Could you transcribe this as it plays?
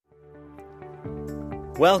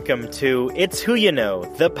Welcome to It's Who You Know,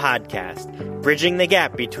 the podcast, bridging the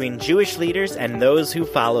gap between Jewish leaders and those who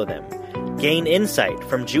follow them. Gain insight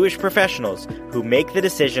from Jewish professionals who make the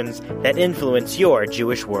decisions that influence your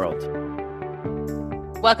Jewish world.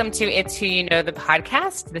 Welcome to It's Who You Know, the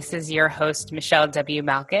podcast. This is your host, Michelle W.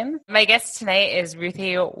 Malkin. My guest tonight is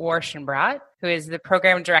Ruthie Warshenbrot, who is the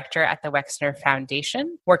program director at the Wexner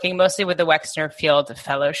Foundation, working mostly with the Wexner Field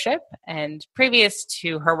Fellowship. And previous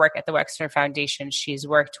to her work at the Wexner Foundation, she's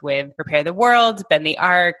worked with Prepare the World, Bend the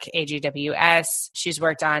Arc, AGWS. She's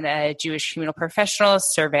worked on a Jewish Communal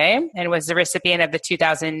Professionals Survey and was the recipient of the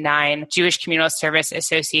 2009 Jewish Communal Service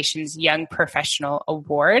Association's Young Professional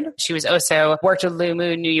Award. She was also worked with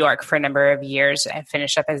Lumu New York for a number of years and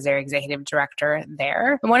finished up as their executive director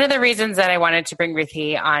there. And one of the reasons that I wanted to bring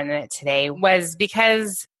Ruthie on today was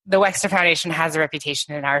because the Wexner Foundation has a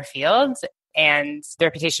reputation in our field, and the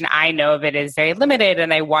reputation I know of it is very limited,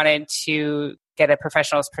 and I wanted to get a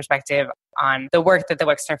professional's perspective on the work that the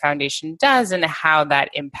Wexner Foundation does and how that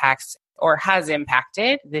impacts or has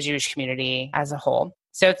impacted the Jewish community as a whole.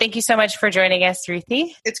 So thank you so much for joining us,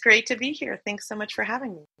 Ruthie. It's great to be here. Thanks so much for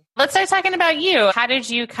having me. Let's start talking about you. How did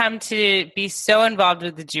you come to be so involved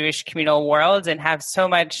with the Jewish communal world and have so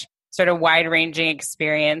much sort of wide-ranging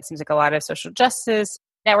experience? Seems like a lot of social justice,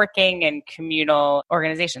 networking, and communal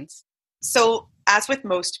organizations. So as with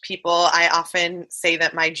most people, I often say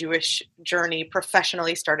that my Jewish journey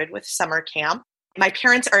professionally started with summer camp. My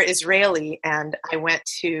parents are Israeli, and I went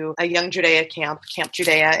to a Young Judea camp, Camp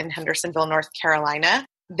Judea in Hendersonville, North Carolina.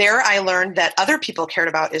 There I learned that other people cared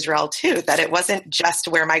about Israel too, that it wasn't just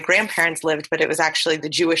where my grandparents lived, but it was actually the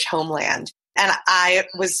Jewish homeland. And I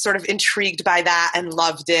was sort of intrigued by that and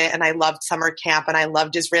loved it. And I loved summer camp, and I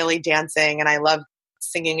loved Israeli dancing, and I loved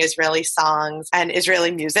singing Israeli songs and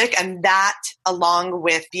Israeli music. And that, along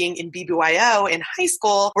with being in BBYO in high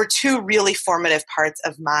school, were two really formative parts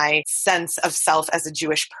of my sense of self as a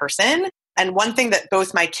Jewish person. And one thing that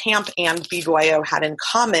both my camp and BBYO had in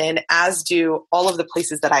common, as do all of the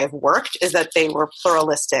places that I have worked, is that they were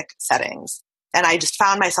pluralistic settings. And I just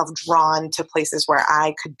found myself drawn to places where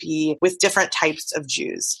I could be with different types of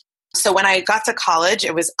Jews. So when I got to college,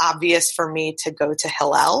 it was obvious for me to go to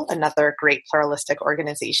Hillel, another great pluralistic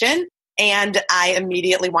organization. And I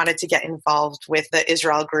immediately wanted to get involved with the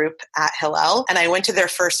Israel group at Hillel. And I went to their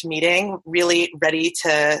first meeting really ready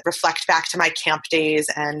to reflect back to my camp days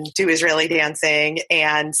and do Israeli dancing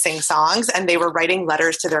and sing songs. And they were writing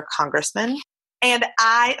letters to their congressman. And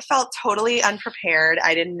I felt totally unprepared.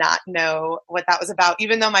 I did not know what that was about.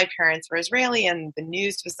 Even though my parents were Israeli and the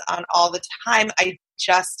news was on all the time, I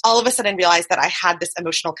just all of a sudden realized that I had this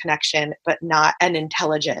emotional connection, but not an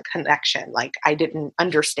intelligent connection. Like I didn't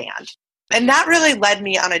understand. And that really led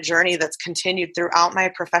me on a journey that's continued throughout my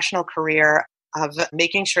professional career of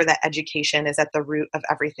making sure that education is at the root of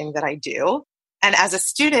everything that I do. And as a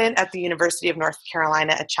student at the University of North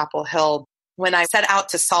Carolina at Chapel Hill, when I set out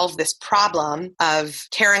to solve this problem of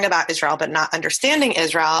caring about Israel but not understanding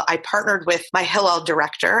Israel, I partnered with my Hillel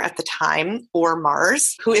director at the time, Or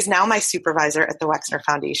Mars, who is now my supervisor at the Wexner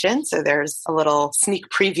Foundation. So there's a little sneak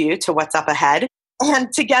preview to what's up ahead.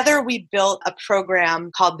 And together we built a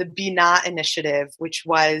program called the Bina Initiative, which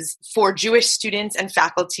was for Jewish students and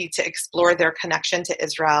faculty to explore their connection to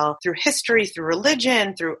Israel through history, through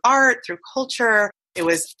religion, through art, through culture. It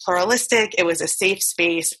was pluralistic, it was a safe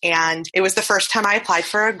space, and it was the first time I applied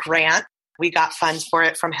for a grant. We got funds for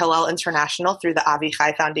it from Hillel International through the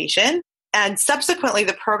Avichai Foundation. And subsequently,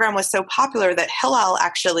 the program was so popular that Hillel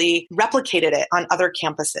actually replicated it on other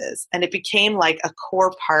campuses. And it became like a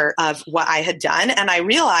core part of what I had done. And I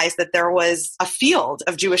realized that there was a field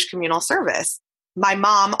of Jewish communal service. My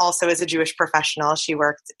mom also is a Jewish professional. She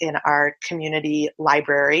worked in our community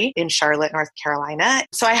library in Charlotte, North Carolina.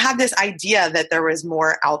 So I had this idea that there was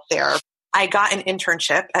more out there. I got an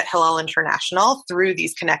internship at Hillel International through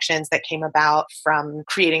these connections that came about from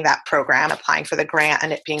creating that program, applying for the grant,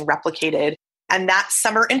 and it being replicated. And that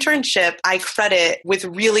summer internship, I credit with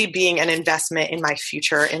really being an investment in my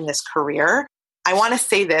future in this career. I want to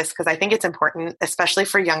say this because I think it's important, especially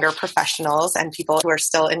for younger professionals and people who are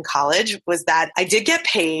still in college, was that I did get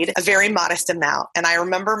paid a very modest amount. And I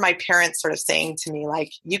remember my parents sort of saying to me,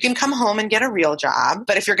 like, you can come home and get a real job,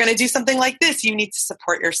 but if you're going to do something like this, you need to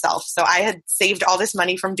support yourself. So I had saved all this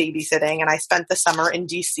money from babysitting, and I spent the summer in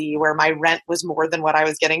DC where my rent was more than what I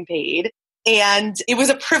was getting paid. And it was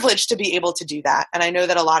a privilege to be able to do that. And I know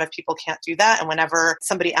that a lot of people can't do that. And whenever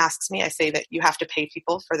somebody asks me, I say that you have to pay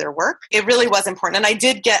people for their work. It really was important. And I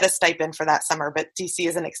did get a stipend for that summer, but DC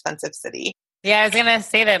is an expensive city. Yeah, I was going to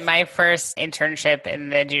say that my first internship in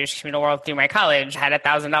the Jewish communal world through my college had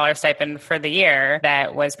 $1,000 stipend for the year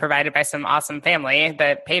that was provided by some awesome family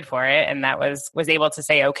that paid for it. And that was able to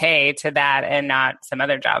say okay to that and not some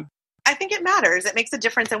other job. I think it matters. It makes a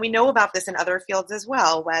difference. And we know about this in other fields as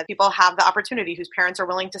well, where people have the opportunity whose parents are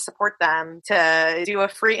willing to support them to do a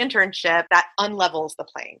free internship that unlevels the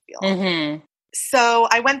playing field. Mm-hmm. So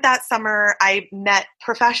I went that summer. I met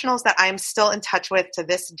professionals that I'm still in touch with to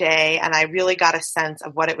this day. And I really got a sense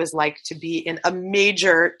of what it was like to be in a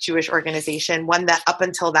major Jewish organization, one that up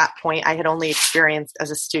until that point I had only experienced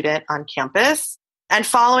as a student on campus. And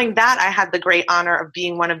following that, I had the great honor of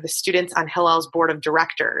being one of the students on Hillel's board of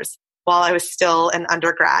directors while I was still an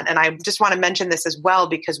undergrad. And I just want to mention this as well,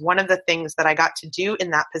 because one of the things that I got to do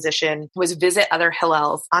in that position was visit other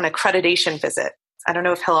Hillels on accreditation visits. I don't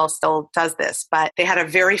know if Hillel still does this, but they had a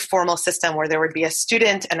very formal system where there would be a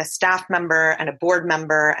student and a staff member and a board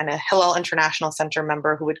member and a Hillel International Center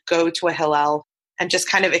member who would go to a Hillel and just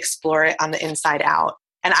kind of explore it on the inside out.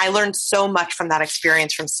 And I learned so much from that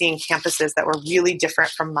experience, from seeing campuses that were really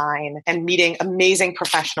different from mine and meeting amazing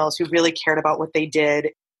professionals who really cared about what they did.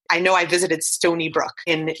 I know I visited Stony Brook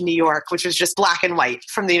in New York, which was just black and white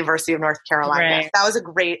from the University of North Carolina. Right. That was a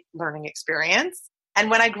great learning experience. And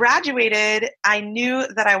when I graduated, I knew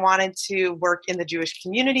that I wanted to work in the Jewish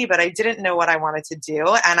community, but I didn't know what I wanted to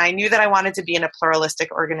do. And I knew that I wanted to be in a pluralistic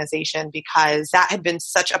organization because that had been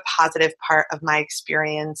such a positive part of my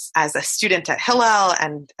experience as a student at Hillel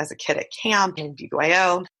and as a kid at camp in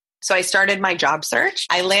BYO. So I started my job search.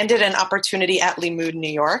 I landed an opportunity at Limud,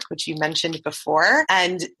 New York, which you mentioned before.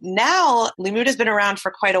 And now Limud has been around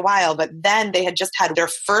for quite a while, but then they had just had their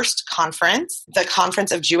first conference, the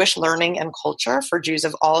Conference of Jewish Learning and Culture for Jews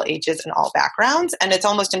of all ages and all backgrounds. And it's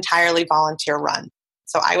almost entirely volunteer run.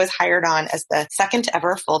 So I was hired on as the second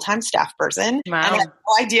ever full-time staff person. Wow. And I had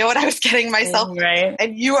no idea what I was getting myself right.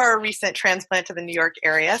 And you are a recent transplant to the New York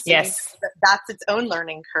area. So yes. That's its own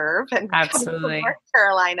learning curve. And absolutely. North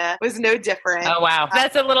Carolina was no different. Oh, wow.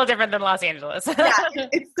 That's a little different than Los Angeles. Yeah,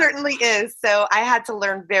 it certainly is. So I had to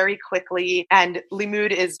learn very quickly. And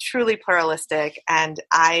Limud is truly pluralistic. And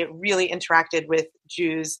I really interacted with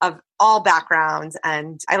Jews of all backgrounds.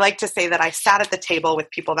 And I like to say that I sat at the table with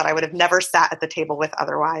people that I would have never sat at the table with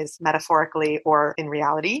otherwise, metaphorically or in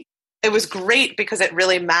reality. It was great because it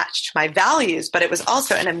really matched my values, but it was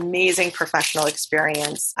also an amazing professional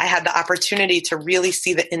experience. I had the opportunity to really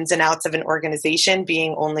see the ins and outs of an organization,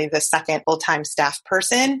 being only the second full-time staff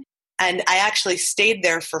person. And I actually stayed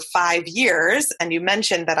there for 5 years. And you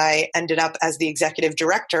mentioned that I ended up as the executive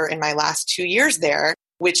director in my last 2 years there,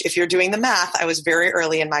 which if you're doing the math, I was very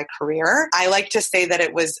early in my career. I like to say that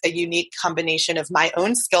it was a unique combination of my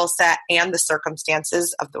own skill set and the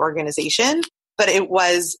circumstances of the organization. But it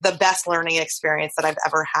was the best learning experience that I've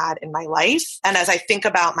ever had in my life. And as I think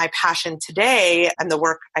about my passion today and the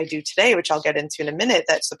work I do today, which I'll get into in a minute,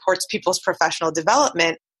 that supports people's professional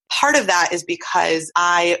development, part of that is because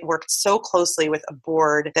I worked so closely with a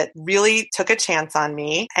board that really took a chance on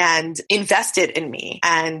me and invested in me.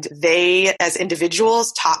 And they, as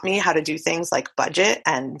individuals, taught me how to do things like budget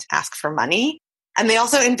and ask for money. And they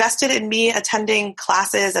also invested in me attending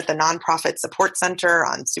classes at the Nonprofit Support Center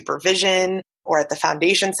on supervision or at the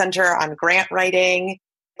Foundation Center on grant writing.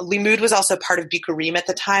 Limud was also part of Bikurim at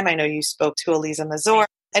the time. I know you spoke to Eliza Mazur.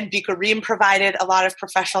 And Bikurim provided a lot of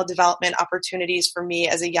professional development opportunities for me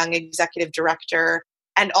as a young executive director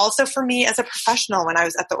and also for me as a professional when I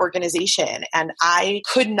was at the organization. And I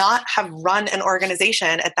could not have run an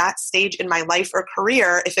organization at that stage in my life or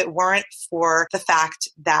career if it weren't for the fact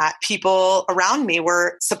that people around me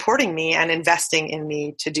were supporting me and investing in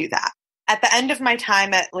me to do that. At the end of my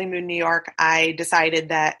time at Limud, New York, I decided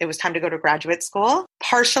that it was time to go to graduate school.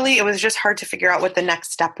 Partially, it was just hard to figure out what the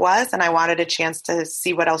next step was, and I wanted a chance to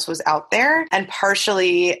see what else was out there. And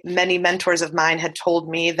partially, many mentors of mine had told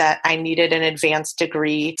me that I needed an advanced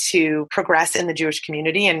degree to progress in the Jewish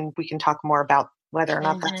community, and we can talk more about whether or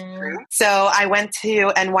not that's true. So I went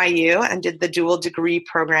to NYU and did the dual degree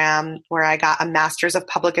program where I got a master's of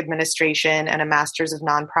public administration and a master's of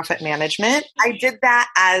nonprofit management. I did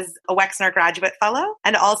that as a Wexner graduate fellow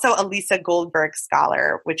and also a Lisa Goldberg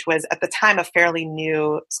scholar, which was at the time a fairly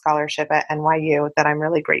new scholarship at NYU that I'm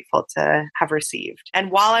really grateful to have received.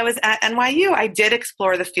 And while I was at NYU, I did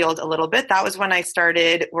explore the field a little bit. That was when I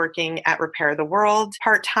started working at Repair the World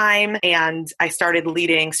part-time, and I started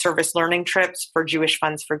leading service learning trips for Jewish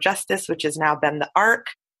Funds for Justice, which has now been the ARC.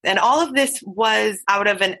 And all of this was out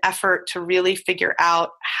of an effort to really figure out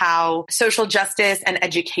how social justice and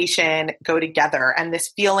education go together. And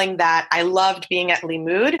this feeling that I loved being at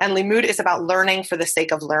Limmud, and Limmud is about learning for the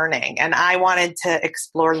sake of learning. And I wanted to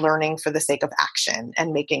explore learning for the sake of action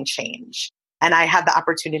and making change. And I had the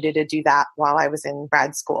opportunity to do that while I was in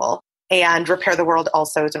grad school. And Repair the World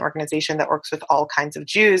also is an organization that works with all kinds of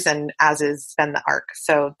Jews, and as is Bend the Arc.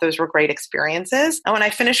 So those were great experiences. And when I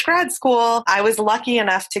finished grad school, I was lucky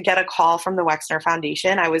enough to get a call from the Wexner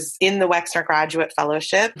Foundation. I was in the Wexner Graduate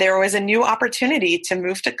Fellowship. There was a new opportunity to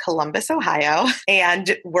move to Columbus, Ohio,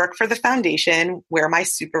 and work for the foundation where my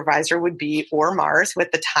supervisor would be Or Mars, who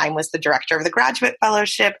at the time was the director of the Graduate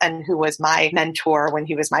Fellowship and who was my mentor when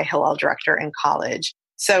he was my Hillel director in college.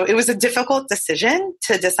 So it was a difficult decision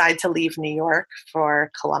to decide to leave New York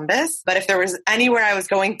for Columbus. But if there was anywhere I was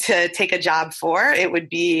going to take a job for, it would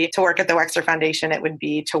be to work at the Wexner Foundation. It would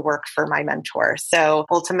be to work for my mentor. So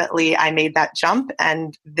ultimately, I made that jump.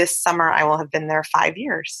 And this summer, I will have been there 5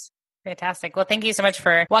 years. Fantastic. Well, thank you so much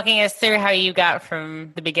for walking us through how you got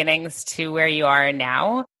from the beginnings to where you are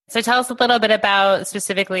now. So tell us a little bit about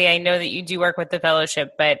specifically, I know that you do work with the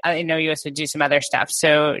fellowship, but I know you also do some other stuff.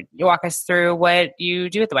 So you walk us through what you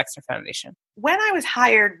do at the Wexner Foundation. When I was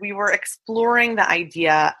hired, we were exploring the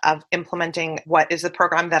idea of implementing what is the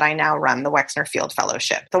program that I now run, the Wexner Field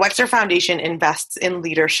Fellowship. The Wexner Foundation invests in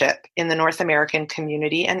leadership in the North American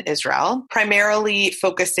community and Israel, primarily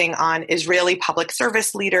focusing on Israeli public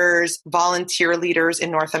service leaders, volunteer leaders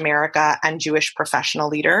in North America, and Jewish professional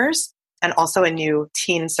leaders, and also a new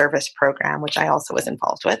teen service program, which I also was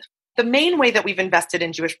involved with. The main way that we've invested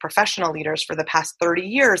in Jewish professional leaders for the past 30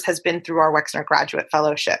 years has been through our Wexner Graduate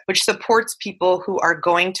Fellowship, which supports people who are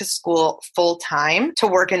going to school full-time to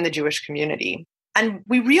work in the Jewish community. And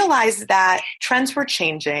we realized that trends were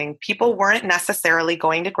changing. People weren't necessarily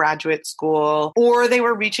going to graduate school, or they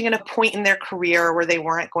were reaching a point in their career where they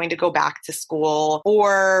weren't going to go back to school,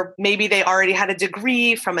 or maybe they already had a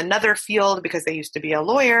degree from another field because they used to be a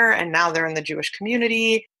lawyer and now they're in the Jewish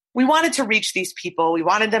community. We wanted to reach these people. We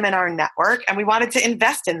wanted them in our network, and we wanted to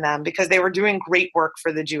invest in them because they were doing great work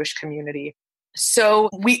for the Jewish community. So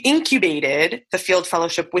we incubated the Field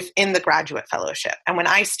Fellowship within the Graduate Fellowship. And when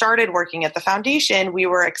I started working at the foundation, we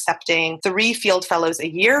were accepting 3 Field Fellows a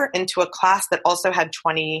year into a class that also had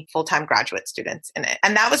 20 full-time graduate students in it.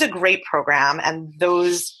 And that was a great program. And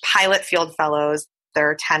those pilot Field Fellows, there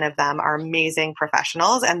are 10 of them, are amazing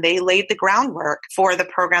professionals, and they laid the groundwork for the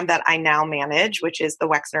program that I now manage, which is the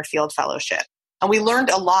Wexner Field Fellowship. And we learned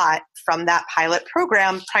a lot from that pilot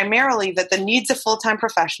program, primarily that the needs of full-time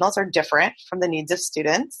professionals are different from the needs of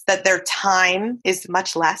students, that their time is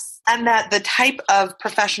much less, and that the type of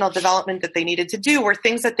professional development that they needed to do were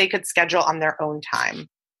things that they could schedule on their own time.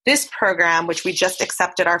 This program, which we just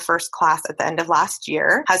accepted our first class at the end of last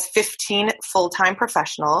year, has 15 full-time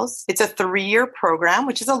professionals. It's a 3-year program,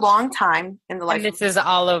 which is a long time in the life. And this is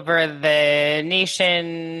all over the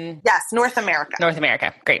nation? Yes, North America. North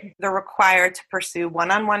America. Great. They're required to pursue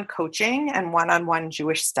one-on-one coaching and one-on-one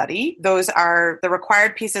Jewish study. Those are the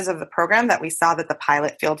required pieces of the program that we saw that the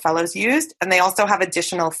pilot Field Fellows used. And they also have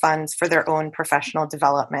additional funds for their own professional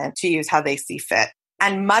development to use how they see fit.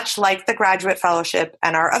 And much like the Graduate Fellowship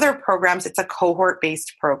and our other programs, it's a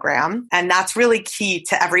cohort-based program. And that's really key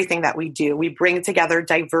to everything that we do. We bring together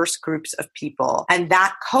diverse groups of people. And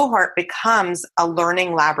that cohort becomes a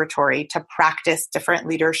learning laboratory to practice different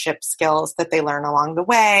leadership skills that they learn along the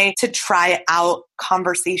way, to try out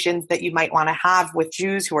conversations that you might want to have with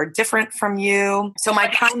Jews who are different from you. So my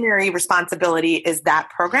primary responsibility is that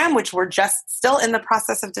program, which we're just still in the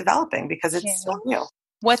process of developing because it's still new.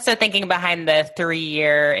 What's the thinking behind the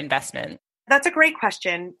 3-year investment? That's a great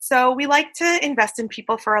question. So we like to invest in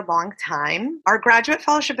people for a long time. Our Graduate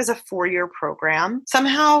Fellowship is a 4-year program.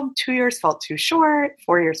 Somehow 2 years felt too short,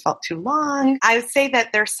 4 years felt too long. I would say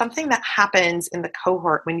that there's something that happens in the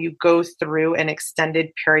cohort when you go through an extended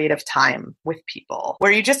period of time with people,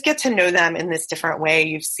 where you just get to know them in this different way.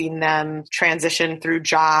 You've seen them transition through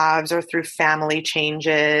jobs or through family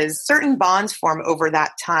changes. Certain bonds form over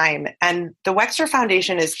that time. And the Wexner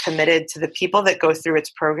Foundation is committed to the people that go through its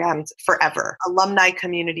programs forever. Alumni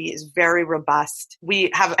community is very robust. We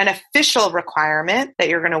have an official requirement that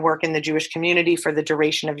you're going to work in the Jewish community for the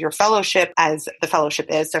duration of your fellowship, as the fellowship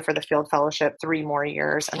is. So for the Field Fellowship, 3 more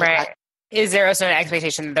years. Right. Is there also an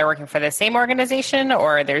expectation that they're working for the same organization,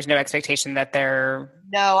 or there's no expectation that they're...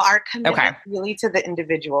 No, our commitment is really to the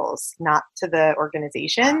individuals, not to the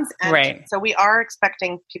organizations. And so we are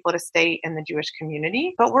expecting people to stay in the Jewish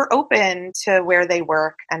community, but we're open to where they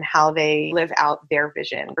work and how they live out their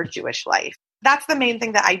vision for Jewish life. That's the main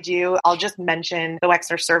thing that I do. I'll just mention the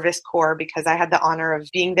Wexner Service Corps because I had the honor of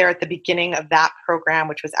being there at the beginning of that program,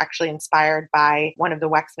 which was actually inspired by one of the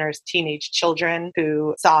Wexner's teenage children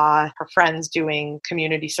who saw her friends doing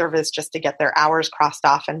community service just to get their hours crossed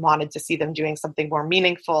off and wanted to see them doing something more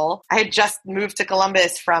meaningful. I had just moved to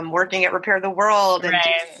Columbus from working at Repair the World and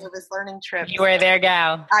doing service learning trips. You were there,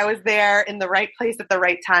 gal. I was there in the right place at the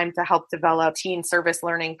right time to help develop a teen service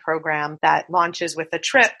learning program that launches with a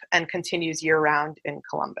trip and continues year-round in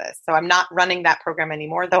Columbus. So I'm not running that program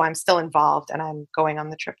anymore, though I'm still involved and I'm going on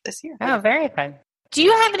the trip this year. Oh, very fun. Do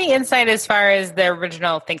you have any insight as far as the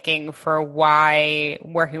original thinking for why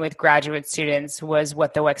working with graduate students was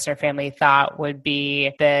what the Wexner family thought would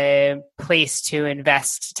be the place to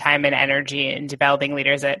invest time and energy in developing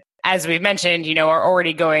leaders that, as we've mentioned, are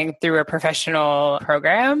already going through a professional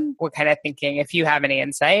program? We're kind of thinking if you have any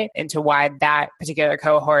insight into why that particular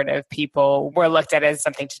cohort of people were looked at as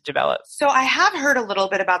something to develop. So I have heard a little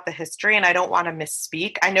bit about the history, and I don't want to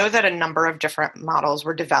misspeak. I know that a number of different models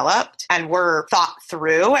were developed and were thought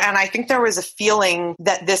through. And I think there was a feeling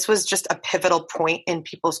that this was just a pivotal point in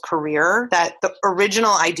people's career, that the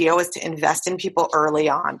original idea was to invest in people early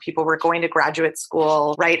on. People were going to graduate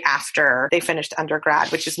school right after they finished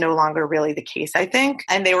undergrad, which is no longer really the case, I think.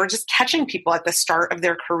 And they were just catching people at the start of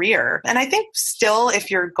their career. And I think still,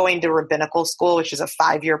 if you're going to rabbinical school, which is a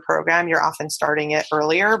 5-year program, you're often starting it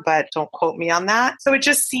earlier, but don't quote me on that. So it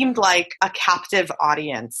just seemed like a captive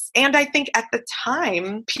audience. And I think at the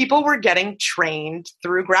time, people were getting trained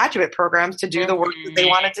through graduate programs to do the work that they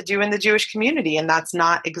wanted to do in the Jewish community. And that's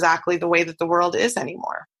not exactly the way that the world is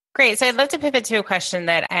anymore. Great. So I'd love to pivot to a question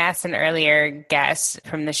that I asked an earlier guest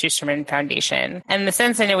from the Schusterman Foundation. And the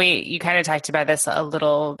sense, I know you kind of talked about this a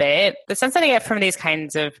little bit, the sense that I get from these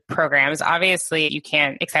kinds of programs, obviously you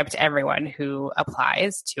can't accept everyone who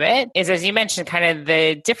applies to it, is, as you mentioned, kind of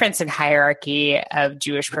the difference in hierarchy of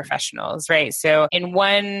Jewish professionals, right? So in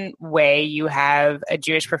one way, you have a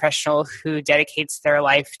Jewish professional who dedicates their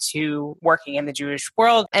life to working in the Jewish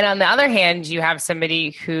world. And on the other hand, you have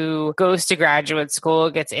somebody who goes to graduate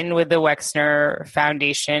school, gets in with the Wexner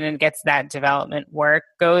Foundation and gets that development work,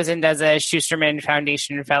 goes and does a Schusterman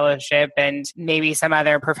Foundation Fellowship and maybe some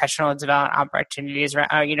other professional development opportunities,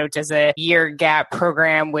 does a year gap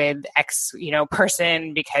program with X,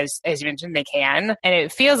 person because, as you mentioned, they can. And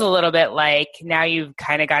it feels a little bit like now you've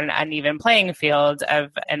kind of got an uneven playing field of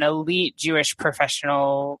an elite Jewish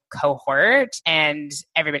professional cohort and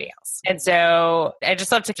everybody else. And so I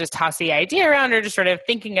just love to just toss the idea around, or just sort of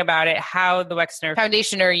thinking about it, how the Wexner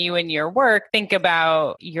Foundation or you and your work think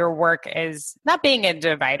about your work as not being a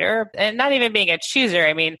divider and not even being a chooser.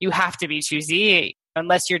 I mean, you have to be choosy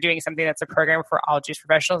unless you're doing something that's a program for all Jewish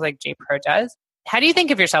professionals like JPro does. How do you think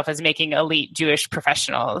of yourself as making elite Jewish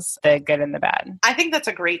professionals, the good and the bad? I think that's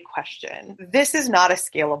a great question. This is not a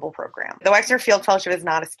scalable program. The Wexner Field Fellowship is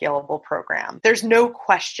not a scalable program. There's no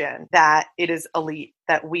question that it is elite,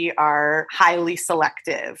 that we are highly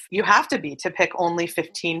selective. You have to be to pick only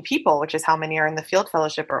 15 people, which is how many are in the Field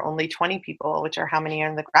Fellowship, or only 20 people, which are how many are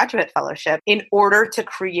in the Graduate Fellowship, in order to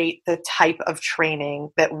create the type of training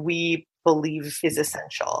that we believe is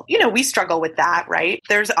essential. We struggle with that, right?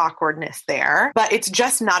 There's awkwardness there, but it's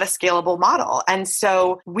just not a scalable model. And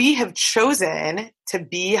so we have chosen to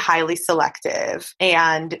be highly selective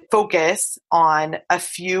and focus on a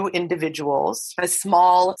few individuals, a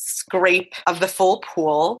small scrape of the full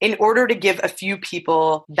pool, in order to give a few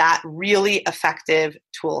people that really effective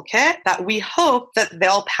toolkit that we hope that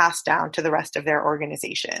they'll pass down to the rest of their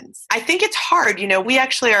organizations. I think it's hard. We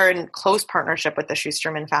actually are in close partnership with the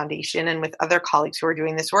Schusterman Foundation and with other colleagues who are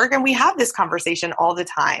doing this work. And we have this conversation all the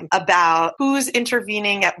time about who's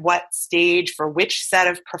intervening at what stage for which set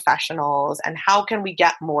of professionals and how can we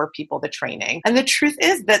get more people to training. And the truth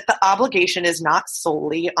is that the obligation is not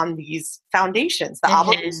solely on these foundations. The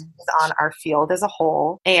obligation is on our field as a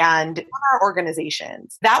whole and on our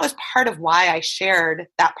organizations. That was part of why I shared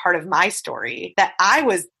that part of my story that I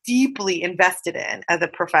was deeply invested in as a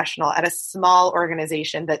professional at a small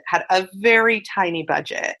organization that had a very tiny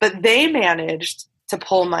budget, but they managed to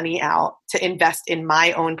pull money out to invest in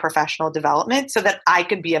my own professional development so that I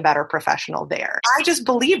could be a better professional there. I just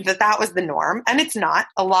believed that that was the norm, and it's not.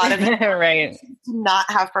 A lot of right. do not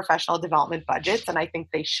have professional development budgets, and I think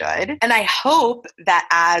they should. And I hope that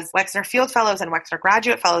as Wexner Field Fellows and Wexner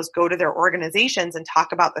Graduate Fellows go to their organizations and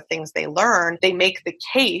talk about the things they learn, they make the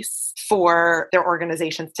case for their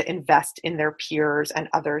organizations to invest in their peers and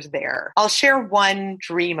others there. I'll share one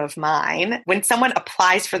dream of mine. When someone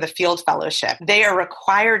applies for the Field Fellowship, they are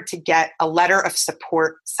required to get a letter of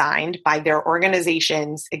support signed by their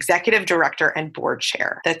organization's executive director and board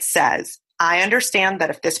chair that says, I understand that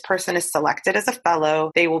if this person is selected as a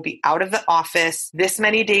fellow, they will be out of the office this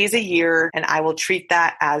many days a year, and I will treat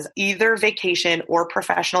that as either vacation or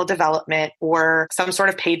professional development or some sort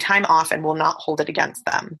of paid time off and will not hold it against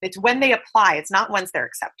them. It's when they apply. It's not once they're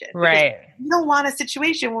accepted. Right. Because we don't want a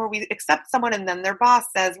situation where we accept someone and then their boss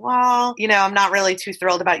says, well, I'm not really too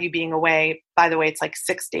thrilled about you being away. By the way, it's like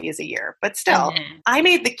 6 days a year. But still, I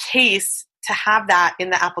made the case to have that in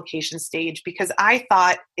the application stage because I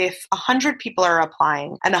thought if 100 people are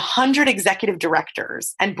applying and 100 executive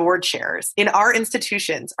directors and board chairs in our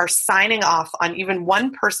institutions are signing off on even one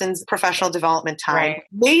person's professional development time,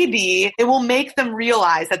 maybe it will make them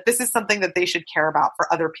realize that this is something that they should care about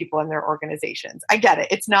for other people in their organizations. I get it.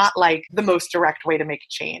 It's not like the most direct way to make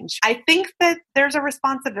change. I think that there's a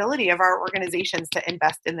responsibility of our organizations to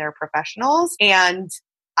invest in their professionals, and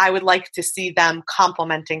I would like to see them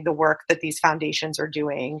complementing the work that these foundations are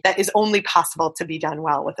doing that is only possible to be done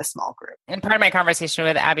well with a small group. And part of my conversation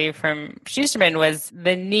with Abby from Schusterman was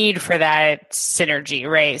the need for that synergy,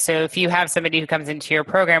 right? So if you have somebody who comes into your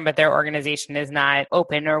program, but their organization is not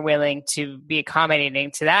open or willing to be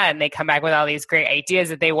accommodating to that, and they come back with all these great ideas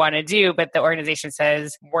that they want to do, but the organization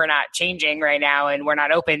says, we're not changing right now and we're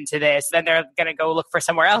not open to this, then they're going to go look for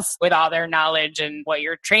somewhere else with all their knowledge and what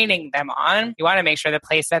you're training them on. You want to make sure the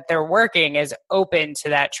place that they're working is open to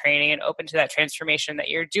that training and open to that transformation that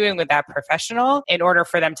you're doing with that professional in order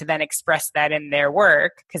for them to then express that in their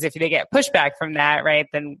work. Because if they get pushback from that, right,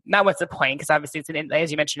 then not what's the point? Because obviously it's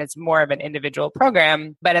as you mentioned, it's more of an individual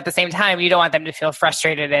program. But at the same time, you don't want them to feel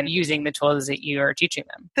frustrated in using the tools that you are teaching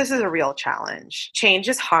them. This is a real challenge. Change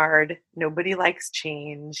is hard. Nobody likes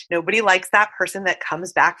change. Nobody likes that person that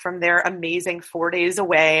comes back from their amazing 4 days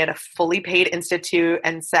away at a fully paid institute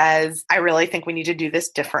and says, I really think we need to do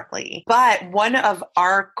this differently. But one of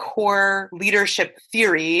our core leadership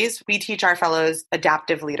theories, we teach our fellows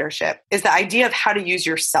adaptive leadership, is the idea of how to use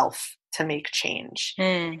yourself to make change.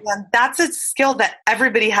 And that's a skill that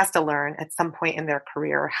everybody has to learn at some point in their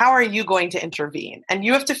career. How are you going to intervene? And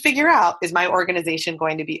you have to figure out, is my organization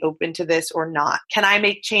going to be open to this or not? Can I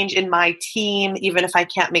make change in my team, even if I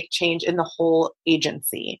can't make change in the whole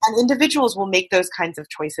agency? And individuals will make those kinds of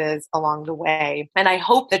choices along the way. And I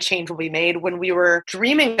hope that change will be made. When we were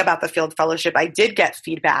dreaming about the Field Fellowship, I did get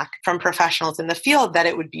feedback from professionals in the field that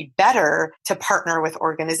it would be better to partner with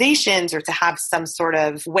organizations or to have some sort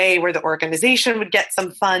of way where the organization would get some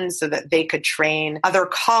funds so that they could train other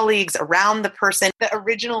colleagues around the person. The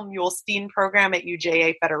original Mulestein program at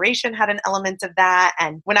UJA Federation had an element of that.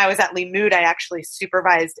 And when I was at Limmud, I actually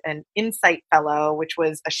supervised an Insight Fellow, which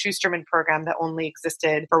was a Schusterman program that only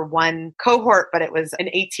existed for one cohort, but it was an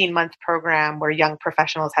 18-month program where young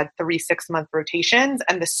professionals had 3 6-month rotations,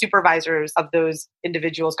 and the supervisors of those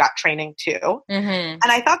individuals got training too. And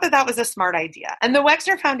I thought that that was a smart idea. And the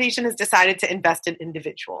Wexner Foundation has decided to invest in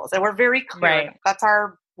individuals. And we're very clear that's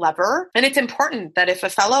our lever. And it's important that if a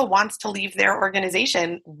fellow wants to leave their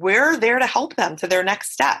organization, we're there to help them to their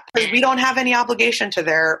next step, because we don't have any obligation to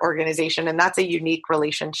their organization. And that's a unique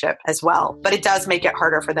relationship as well. But it does make it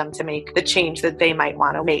harder for them to make the change that they might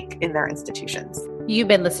want to make in their institutions. You've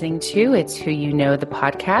been listening to It's Who You Know, the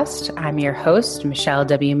podcast. I'm your host, Michelle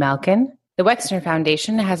W. Malkin. The Wexner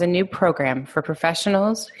Foundation has a new program for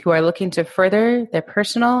professionals who are looking to further their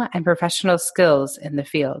personal and professional skills in the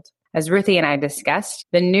field. As Ruthie and I discussed,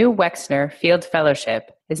 the new Wexner Field Fellowship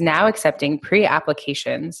is now accepting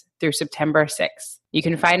pre-applications through September 6th. You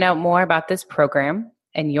can find out more about this program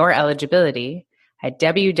and your eligibility at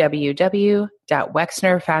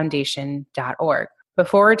www.wexnerfoundation.org.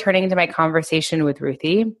 Before returning to my conversation with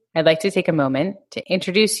Ruthie, I'd like to take a moment to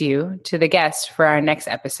introduce you to the guest for our next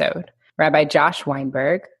episode, Rabbi Josh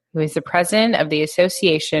Weinberg, who is the president of the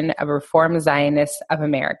Association of Reform Zionists of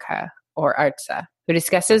America, or ARTSA, who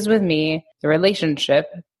discusses with me the relationship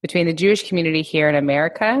between the Jewish community here in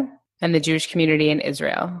America and the Jewish community in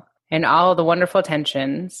Israel, and all the wonderful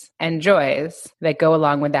tensions and joys that go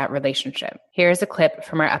along with that relationship. Here's a clip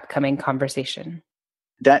from our upcoming conversation.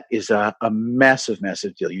 That is a massive,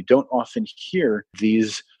 massive deal. You don't often hear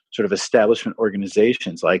these sort of establishment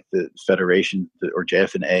organizations like the Federation or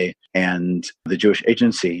JFNA and the Jewish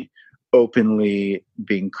Agency openly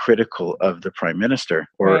being critical of the prime minister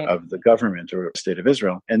or of the government or state of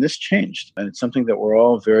Israel. And this changed. And it's something that we're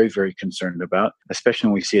all very, very concerned about, especially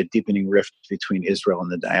when we see a deepening rift between Israel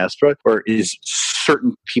and the diaspora, or is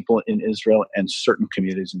certain people in Israel and certain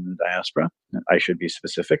communities in the diaspora. I should be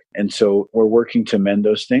specific. And so we're working to mend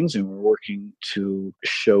those things, and we're working to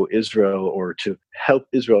show Israel, or to help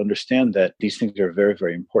Israel understand that these things are very,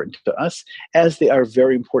 very important to us, as they are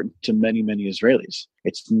very important to many, many Israelis.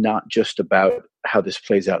 It's not just about how this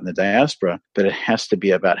plays out in the diaspora, but it has to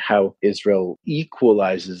be about how Israel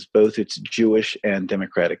equalizes both its Jewish and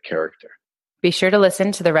democratic character. Be sure to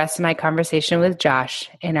listen to the rest of my conversation with Josh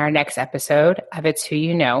in our next episode of It's Who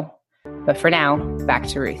You Know. But for now, back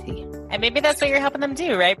to Ruthie. And maybe that's what you're helping them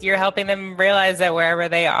do, right? You're helping them realize that wherever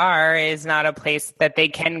they are is not a place that they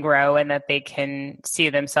can grow and that they can see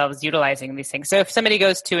themselves utilizing these things. So if somebody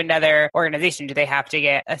goes to another organization, do they have to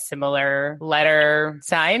get a similar letter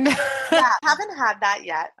signed? Yeah, haven't had that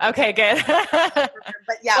yet. Okay, good.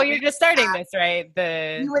 But yeah, well, you're just starting this, right?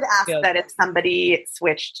 We would ask that if somebody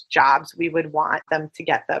switched jobs, we would want them to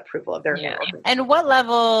get the approval of their new organization. And what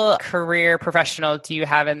level career professional do you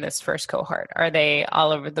have in this first cohort? Are they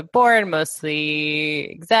all over the board? Mostly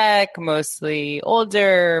exec, mostly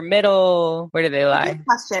older, middle? Where do they lie? Good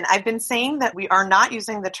question. I've been saying that we are not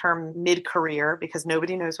using the term mid-career because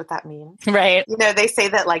nobody knows what that means. Right. You know, they say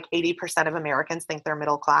that like 80% of Americans think they're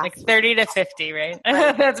middle class. Like 30 to 50, right?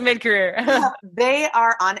 That's mid-career. They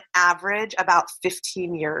are on average about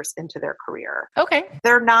 15 years into their career. Okay.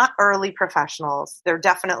 They're not early professionals. They're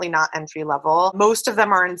definitely not entry level. Most of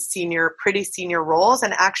them are in pretty senior roles.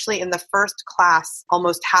 And actually in the first class,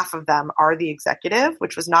 almost half of them are the executive,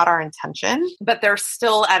 which was not our intention, but they're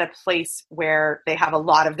still at a place where they have a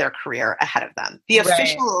lot of their career ahead of them. The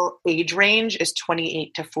official age range is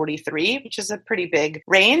 28 to 43, which is a pretty big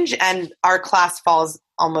range. And our class falls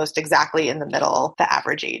almost exactly in the middle, the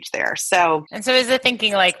average age there. And so is it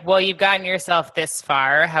thinking like, well, you've gotten yourself this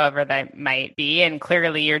far, however that might be, and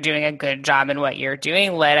clearly you're doing a good job in what you're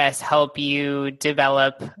doing. Let us help you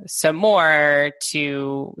develop some more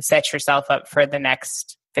to set yourself up for the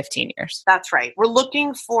next 15 years. That's right. We're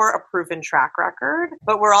looking for a proven track record,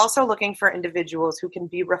 but we're also looking for individuals who can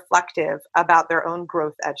be reflective about their own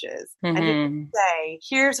growth edges. Mm-hmm. And you can say,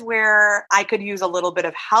 here's where I could use a little bit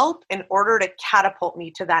of help in order to catapult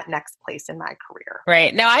me to that next place in my career.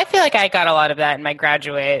 Right. Now, I feel like I got a lot of that in my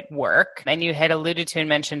graduate work. And you had alluded to and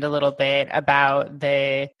mentioned a little bit about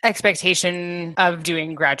the expectation of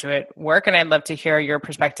doing graduate work. And I'd love to hear your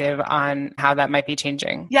perspective on how that might be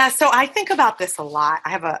changing. Yeah. So I think about this a lot.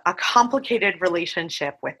 I have a complicated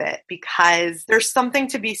relationship with it because there's something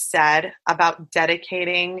to be said about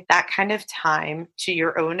dedicating that kind of time to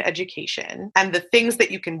your own education and the things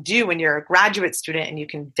that you can do when you're a graduate student and you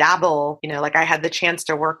can dabble, you know, like I had the chance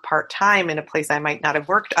to work part-time in a place I might not have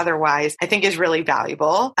worked otherwise, I think is really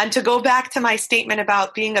valuable. And to go back to my statement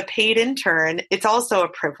about being a paid intern, it's also a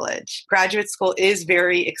privilege. Graduate school is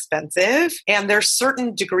very expensive and there's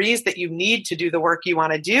certain degrees that you need to do the work you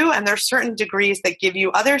want to do. And there's certain degrees that give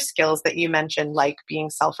you other skills that you mentioned, like being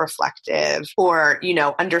self-reflective or, you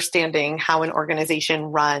know, understanding how an organization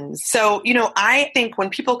runs. So, you know, I think when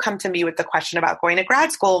people come to me with the question about going to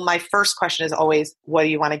grad school, my first question is always, what do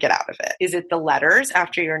you want to get out of it? Is it the letters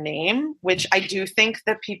after your name, which I do think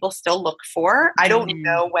that people still look for? I don't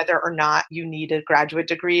know whether or not you need a graduate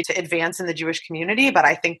degree to advance in the Jewish community, but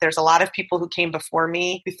I think there's a lot of people who came before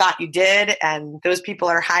me who thought you did, and those people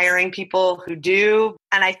are hiring people who do.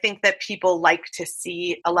 And I think that people like to see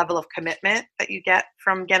a level of commitment that you get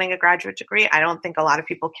from getting a graduate degree. I don't think a lot of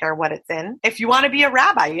people care what it's in. If you want to be a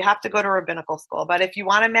rabbi, you have to go to rabbinical school. But if you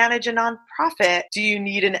want to manage a nonprofit, do you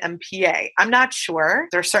need an MPA? I'm not sure.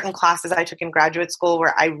 There are certain classes I took in graduate school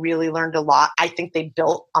where I really learned a lot. I think they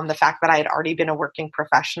built on the fact that I had already been a working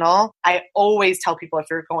professional. I always tell people if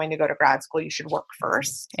you're going to go to grad school, you should work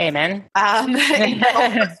first. Amen.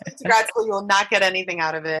 To grad school, you will not get anything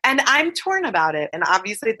out of it. And I'm torn about it. And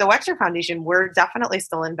obviously at the Wexner Foundation, we're definitely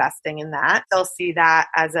still investing in that. They'll see that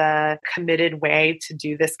as a committed way to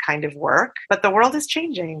do this kind of work. But the world is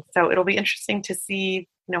changing. So it'll be interesting to see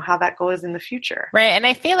how that goes in the future. Right. And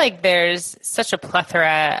I feel like there's such a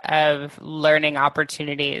plethora of learning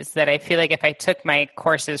opportunities that I feel like if I took my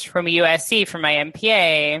courses from USC for my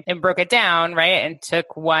MPA and broke it down, right, and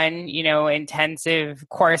took one, intensive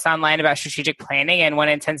course online about strategic planning and one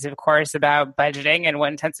intensive course about budgeting and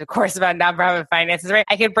one intensive course about nonprofit finances, right,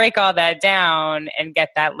 I could break all that down and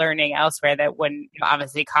get that learning elsewhere that wouldn't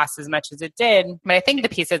obviously cost as much as it did. But I think the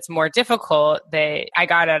piece that's more difficult that I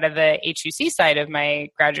got out of the HUC side of my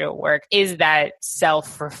graduate work is that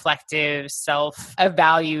self-reflective,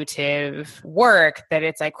 self-evaluative work that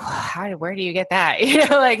it's like, where do you get that?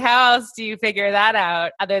 How else do you figure that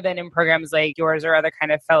out other than in programs like yours or other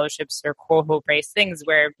kind of fellowships or cohort-based things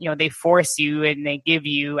where, they force you and they give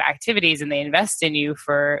you activities and they invest in you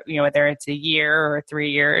for, whether it's a year or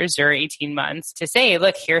 3 years or 18 months to say,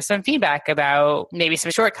 look, here's some feedback about maybe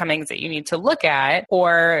some shortcomings that you need to look at,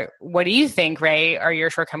 or what do you think, right, are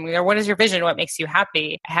your shortcomings, or what is your vision? What makes you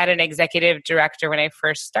happy? I had an executive director when I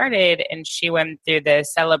first started, and she went through the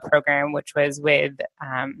SELA program, which was with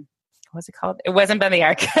what's it called? It wasn't Ben the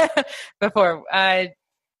Arc before. At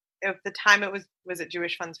the time was it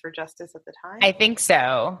Jewish Funds for Justice at the time? I think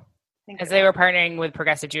so. As they were partnering with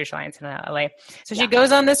Progressive Jewish Alliance in LA. So she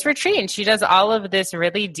goes on this retreat and she does all of this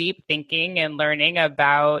really deep thinking and learning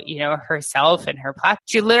about, herself and her platform.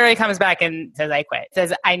 She literally comes back and says, I quit.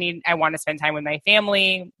 Says, I want to spend time with my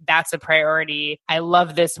family. That's a priority. I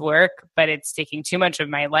love this work, but it's taking too much of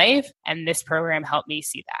my life. And this program helped me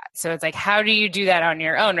see that. So it's like, how do you do that on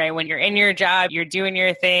your own, right? When you're in your job, you're doing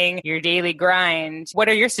your thing, your daily grind. What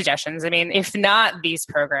are your suggestions? I mean, if not these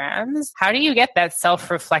programs, how do you get that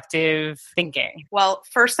self-reflective thinking? Well,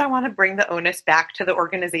 first I want to bring the onus back to the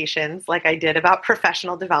organizations like I did about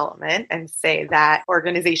professional development and say that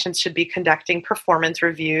organizations should be conducting performance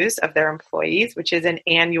reviews of their employees, which is an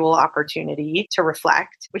annual opportunity to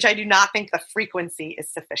reflect, which I do not think the frequency is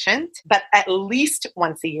sufficient, but at least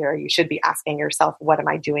once a year, you should be asking yourself, what am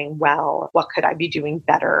I doing well? What could I be doing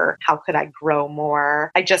better? How could I grow more?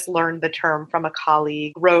 I just learned the term from a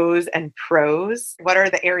colleague, grows and pros. What are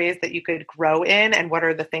the areas that you could grow in and what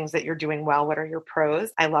are the things that you're doing well? What are your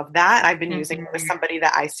pros? I love that. I've been using it with somebody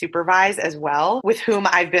that I supervise as well, with whom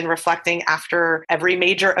I've been reflecting after every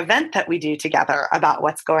major event that we do together about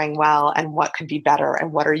what's going well and what could be better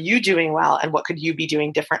and what are you doing well and what could you be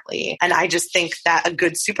doing differently. And I just think that a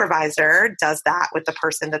good supervisor does that with the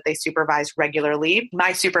person that they supervise regularly.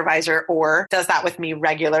 My supervisor does that with me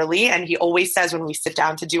regularly. And he always says when we sit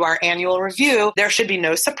down to do our annual review, there should be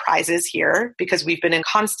no surprises here because we've been in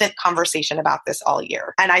constant conversation about this all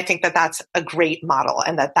year. And I think that that's a great model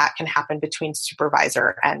and that can happen between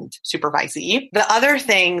supervisor and supervisee. The other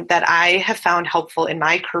thing that I have found helpful in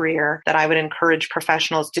my career that I would encourage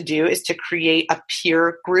professionals to do is to create a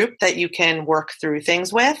peer group that you can work through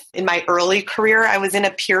things with. In my early career, I was in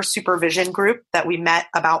a peer supervision group that we met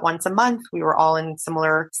about once a month. We were all in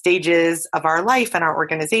similar stages of our life and our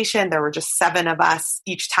organization. There were just 7 of us.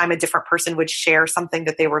 Each time a different person would share something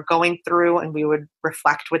that they were going through and we would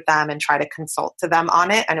reflect with them and try to consult to them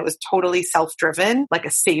on it. And it was totally self-driven, like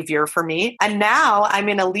a savior for me. And now I'm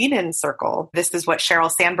in a lean-in circle. This is what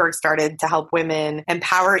Sheryl Sandberg started to help women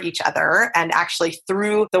empower each other. And actually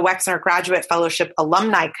through the Wexner Graduate Fellowship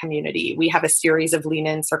alumni community, we have a series of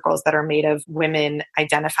lean-in circles that are made of women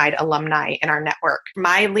identified alumni in our network.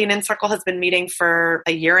 My lean-in circle has been meeting for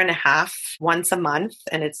a year and a half, once a month.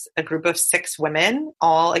 And it's a group of 6 women,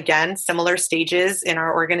 all again, similar stages in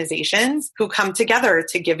our organizations who come together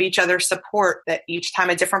to give each other support that each time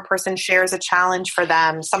a different person shares a challenge for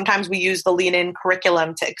them. Sometimes we use the lean-in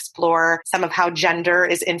curriculum to explore some of how gender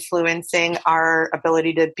is influencing our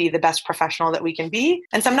ability to be the best professional that we can be.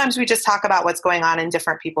 And sometimes we just talk about what's going on in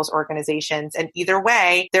different people's organizations. And either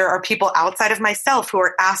way, there are people outside of myself who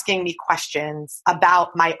are asking me questions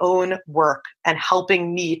about my own work and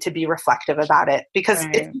helping me to be reflective about it because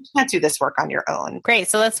you can't do this work on your own. Great.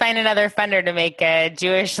 So let's find another funder to make a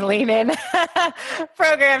Jewish lean-in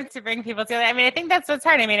program to bring people together. I mean, I think that's what's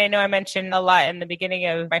hard. I mean, I know I mentioned a lot in the beginning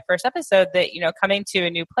of my first episode that, coming to a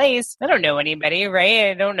new place, I don't know anybody,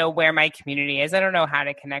 right? I don't know where my community is. I don't know how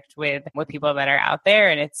to connect with people that are out there.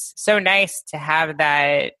 And it's so nice to have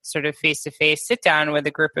that sort of face-to-face sit down with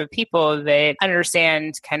a group of people that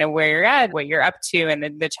understand kind of where you're at, what you're up to, and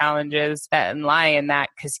the challenges that lie in that,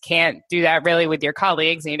 because you can't do that really with your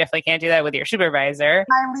colleagues, and you definitely can't do that with your supervisor.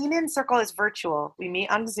 My lean-in circle is virtual. We meet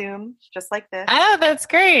on Zoom, just like this. Oh, that's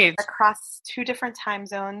great. Across 2 different time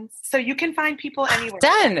zones. So you can find people anywhere.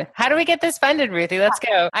 Done. How do we get this funded, Ruthie? Let's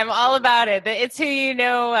go. I'm all about it. It's who you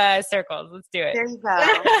know circles. Let's do it. There you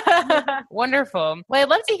go. Wonderful. Well, I'd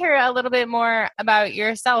love to hear a little bit more about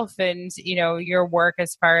yourself and, your work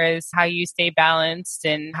as far as how you stay balanced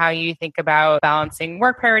and how you think about balancing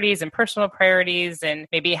work priorities and personal priorities, and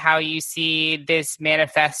maybe how you see this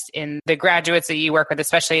manifest in the graduates that you work with,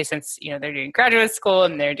 especially since, they're doing graduate school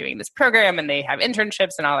and they're doing this program and they have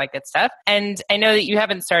internships and all that good stuff. And I know that you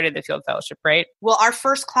haven't started the Field Fellowship, right? Well, our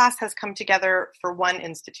first class has come together for one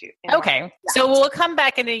institute. Okay. Yeah. So we'll come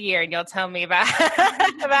back in a year and you'll tell me about,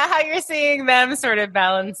 about how you're seeing them sort of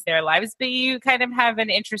balance their lives. But you kind of have an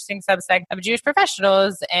interesting subset of Jewish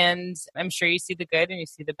professionals, and I'm sure you see the good and you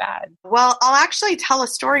see the bad. Well, I'll actually tell a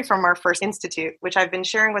story from our first institute, which I've been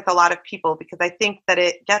sharing with a lot of people because I think that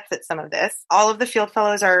it gets at some of this. All of the field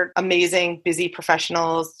fellows are amazing, busy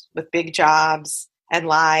professionals with big jobs. and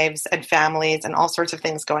lives and families and all sorts of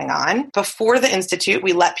things going on. Before the Institute,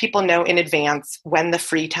 we let people know in advance when the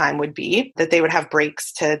free time would be, that they would have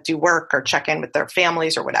breaks to do work or check in with their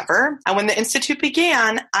families or whatever. And when the Institute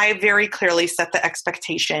began, I very clearly set the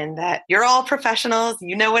expectation that you're all professionals.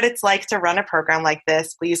 You know what it's like to run a program like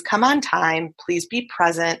this. Please come on time. Please be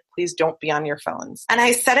present. Please don't be on your phones. And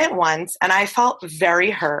I said it once and I felt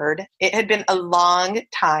very heard. It had been a long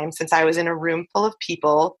time since I was in a room full of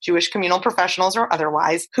people, Jewish communal professionals or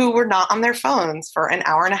otherwise, who were not on their phones for an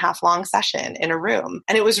hour and a half long session in a room.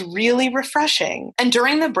 And it was really refreshing. And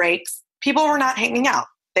during the breaks, people were not hanging out.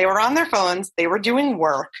 They were on their phones. They were doing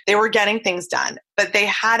work. They were getting things done. But they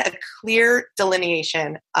had a clear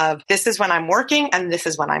delineation of this is when I'm working and this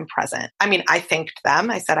is when I'm present. I mean, I thanked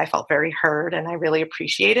them. I said I felt very heard and I really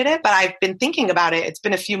appreciated it. But I've been thinking about it. It's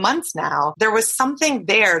been a few months now. There was something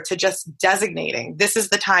there to just designating this is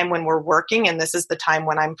the time when we're working and this is the time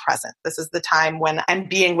when I'm present. This is the time when I'm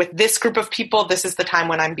being with this group of people. This is the time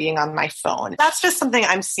when I'm being on my phone. That's just something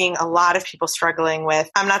I'm seeing a lot of people struggling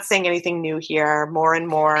with. I'm not saying anything new here. More and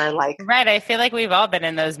more like... Right. I feel like we've all been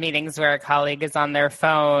in those meetings where a colleague is on their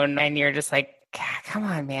phone and you're just like, come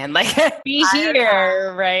on, man, like be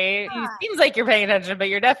here, right? Yeah. It seems like you're paying attention, but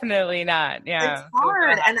you're definitely not. Yeah. It's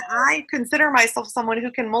hard. And I consider myself someone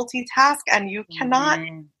who can multitask and you cannot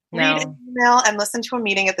read an email and listen to a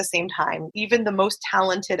meeting at the same time. Even the most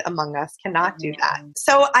talented among us cannot do that.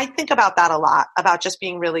 So I think about that a lot, about just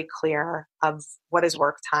being really clear of what is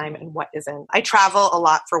work time and what isn't. I travel a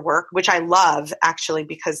lot for work, which I love actually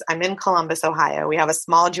because I'm in Columbus, Ohio. We have a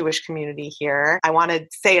small Jewish community here. I want to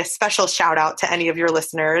say a special shout out to any of your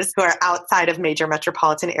listeners who are outside of major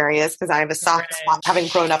metropolitan areas because I have a soft spot having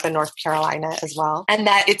grown up in North Carolina as well. And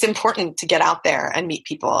that it's important to get out there and meet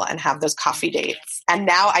people and have those coffee dates. And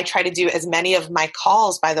now I try to do as many of my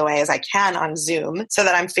calls, by the way, as I can on Zoom so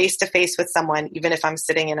that I'm face to face with someone, even if I'm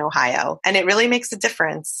sitting in Ohio. And it really makes a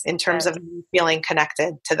difference in terms of feeling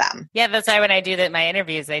connected to them. Yeah, that's why when I do my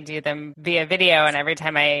interviews, I do them via video. And not every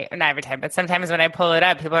time, but sometimes when I pull it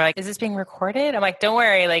up, people are like, is this being recorded? I'm like, don't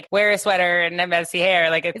worry, like wear a sweater and messy hair.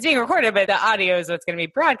 Like it's being recorded, but the audio is what's going to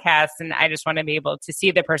be broadcast. And I just want to be able to see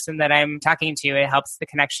the person that I'm talking to. It helps the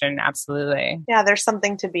connection. Absolutely. Yeah, there's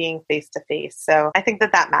something to being face to face. So I think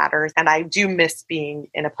that matters. And I do miss being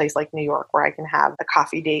in a place like New York where I can have a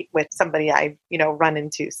coffee date with somebody I, run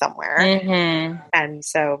into somewhere. Mm-hmm. And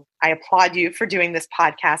so I applaud you for doing this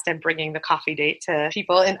podcast and bringing the coffee date to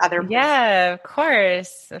people in other places. Yeah, of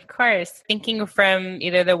course. Of course. Thinking from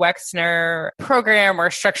either the Wexner program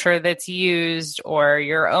or structure that's used or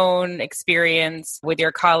your own experience with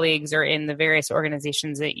your colleagues or in the various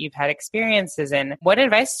organizations that you've had experiences in, what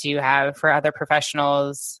advice do you have for other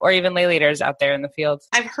professionals or even lay leaders out there in the field?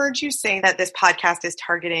 I've heard you say that this podcast is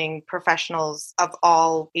targeting professionals of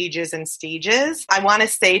all ages and stages. I want to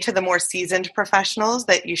say to the more seasoned professionals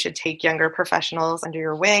that you should take younger professionals under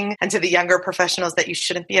your wing, and to the younger professionals that you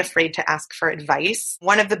shouldn't be afraid to ask for advice.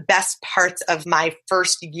 One of the best parts of my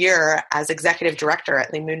first year as executive director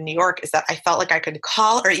at Lee Moon, New York, is that I felt like I could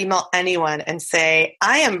call or email anyone and say,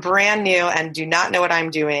 I am brand new and do not know what I'm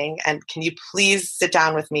doing, and can you please sit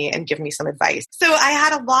down with me and give me some advice? So I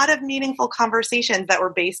had a lot of meaningful conversations that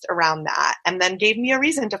were based around that, and then gave me a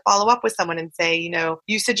reason to follow up with someone and say,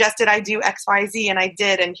 you suggested I do X, Y, Z, and I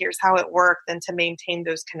did, and here's how it worked, and to maintain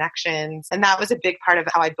those connections. And that was a big part of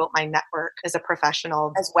how I built my network as a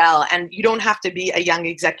professional as well. And you don't have to be a young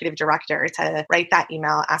executive director to write that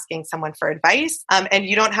email asking someone for advice. And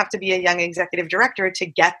you don't have to be a young executive director to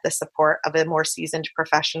get the support of a more seasoned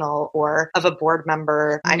professional or of a board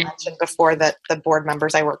member. I mentioned before that the board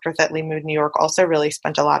members I worked with at Lee Moon, New York also really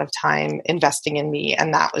spent a lot of time investing in me.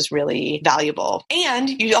 And that was really valuable. And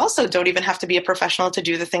you also don't even have to be a professional to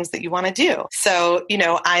do the things that you want to do. So,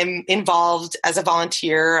 I'm involved as a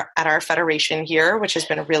volunteer at our federation here, which has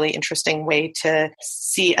been a really interesting way to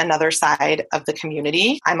see another side of the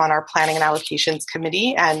community. I'm on our planning and allocations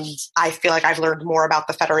committee, and I feel like I've learned more about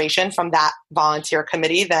the federation from that volunteer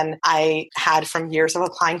committee than I had from years of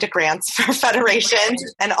applying to grants for federations.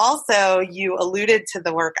 And also, you alluded to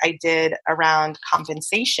the work I did around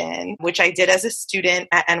compensation, which I did as a student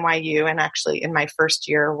at NYU, and actually in my first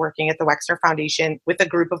year working at the Wexner Foundation with a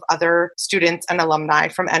group of other students and alumni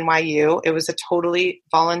from NYU. It was a totally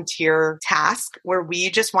volunteer task where we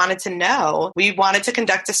just wanted to know, we wanted to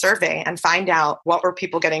conduct a survey and find out what were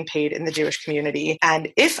people getting paid in the Jewish community.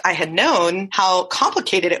 And if I had known how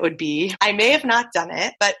complicated it would be, I may have not done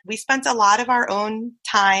it, but we spent a lot of our own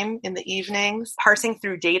time in the evenings parsing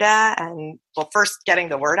through data and first getting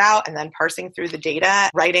the word out and then parsing through the data,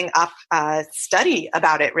 writing up a study study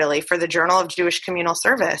about it really for the Journal of Jewish Communal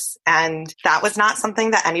Service. And that was not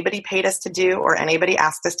something that anybody paid us to do or anybody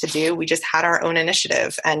asked us to do. We just had our own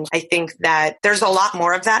initiative. And I think that there's a lot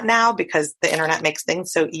more of that now because the internet makes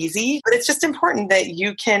things so easy. But it's just important that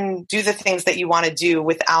you can do the things that you want to do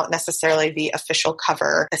without necessarily the official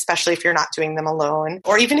cover, especially if you're not doing them alone,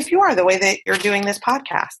 or even if you are, the way that you're doing this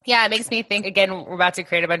podcast. Yeah, it makes me think, again, we're about to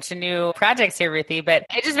create a bunch of new projects here, Ruthie, but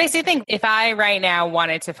it just makes me think if I right now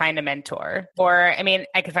wanted to find a mentor, or I mean,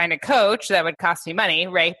 I could find a coach that would cost me money,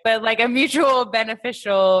 right? But like a mutual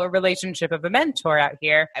beneficial relationship of a mentor out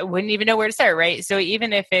here, I wouldn't even know where to start, right? So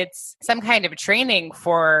even if it's some kind of training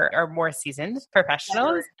for our more seasoned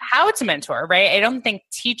professionals, how to mentor, right? I don't think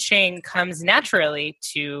teaching comes naturally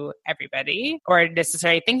to everybody or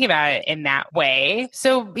necessarily thinking about it in that way.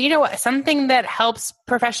 So, something that helps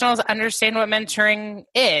professionals understand what mentoring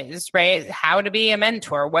is, right? How to be a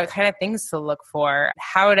mentor, what kind of things to look for,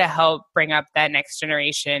 how to help bring up that next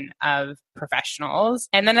generation of professionals.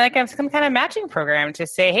 And then like some kind of matching program to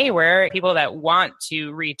say, hey, where are people that want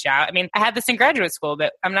to reach out? I mean, I had this in graduate school,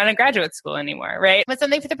 but I'm not in graduate school anymore, right? But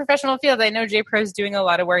something for the professional field. I know JPro is doing a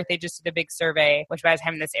lot of work. They just did a big survey, which by the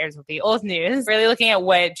time this airs will be old news, really looking at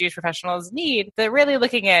what Jewish professionals need, but really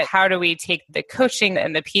looking at how do we take the coaching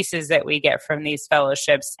and the pieces that we get from these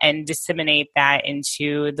fellowships and disseminate that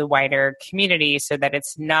into the wider community so that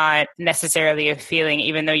it's not necessarily a feeling,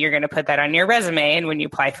 even though you're going to put that on your resume and when you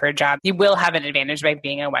apply for a job, you will have an advantage by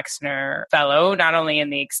being a Wexner Fellow, not only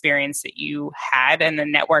in the experience that you had and the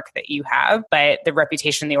network that you have, but the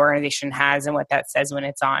reputation the organization has and what that says when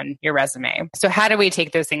it's on your resume. So how do we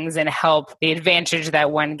take those things and help the advantage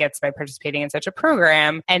that one gets by participating in such a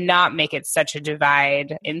program and not make it such a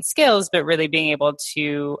divide in skills, but really being able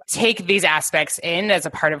to take these aspects in as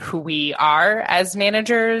a part of who we are as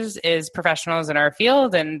managers, as professionals in our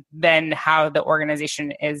field, and then how the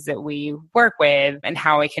organization is that we work with and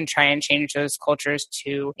how we can try and change those cultures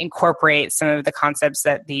to incorporate some of the concepts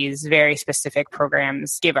that these very specific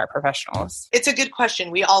programs give our professionals. It's a good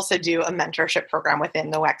question. We also do a mentorship program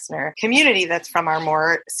within the Wexner community that's from our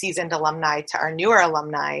more seasoned alumni to our newer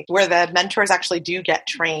alumni, where the mentors actually do get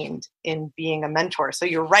trained in being a mentor. So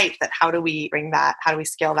you're right that how do we bring that? How do we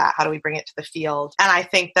scale that? How do we bring it to the field? And I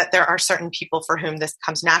think that there are certain people for whom this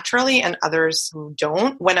comes naturally and others who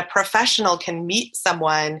don't. When a professional can meet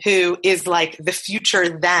someone who is like the future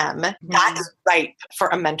them, that is ripe for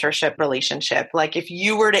a mentorship relationship. Like if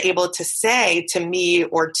you were to able to say to me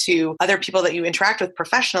or to other people that you interact with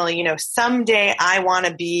professionally, someday I want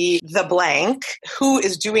to be the blank who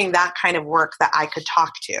is doing that kind of work that I could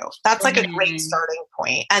talk to. That's like a great starting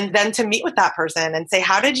point. And then to meet with that person and say,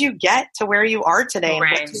 how did you get to where you are today? And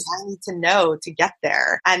what do I need to know to get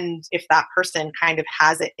there? And if that person kind of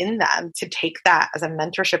has it in them to take that as a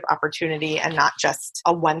mentorship opportunity and not just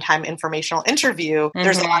a one-time informational interview,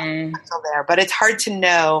 there's a lot of potential there. But it's hard to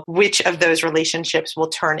know which of those relationships will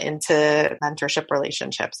turn into mentorship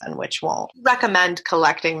relationships and which won't. Recommend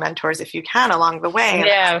collecting mentors if you can along the way.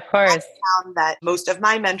 Yeah, of course. I found that most of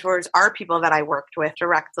my mentors are people that I worked with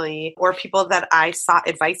directly or people that I sought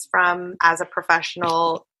advice from as a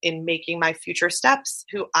professional in making my future steps,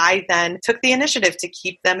 who I then took the initiative to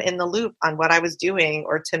keep them in the loop on what I was doing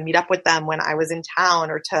or to meet up with them when I was in town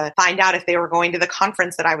or to find out if they were going to the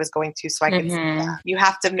conference that I was going to so I could see them. You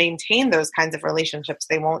have to maintain those kinds of relationships.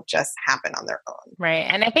 They won't just happen on their own. Right.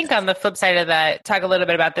 And I think on the flip side of that, talk a little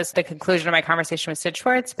bit about this, the conclusion of my conversation with Sid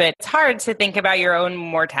Schwartz, but it's hard to think about your own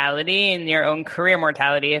mortality and your own career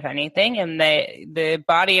mortality, if anything, and the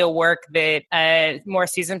body of work that a more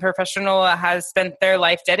seasoned professional has spent their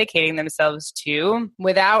life dedicating themselves to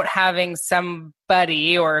without having somebody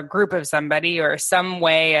or a group of somebody or some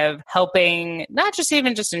way of helping, not just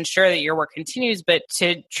even just ensure that your work continues, but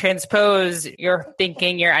to transpose your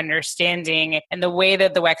thinking, your understanding, and the way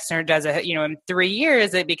that the Wexner does it, in 3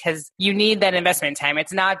 years, because you need that investment time.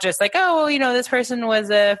 It's not just like, oh, well, this person was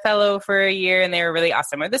a fellow for a year and they were really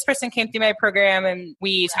awesome. Or this person came through my program and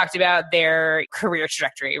we talked about their career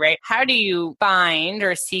trajectory, right? How do you find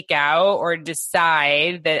or seek out or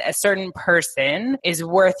decide that a certain person is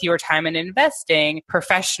worth your time and investing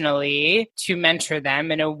professionally to mentor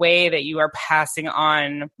them in a way that you are passing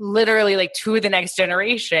on literally like to the next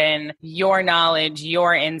generation, your knowledge,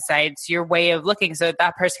 your insights, your way of looking, so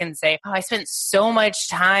that person can say, oh, I spent so much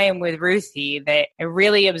time with Ruthie that I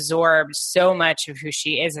really absorbed so much of who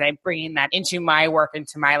she is, and I'm bringing that into my work,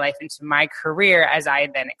 into my life, into my career as I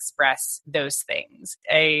then express those things.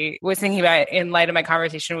 I was thinking about in light of my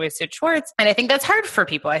conversation with Sid Schwartz, and I think that's hard for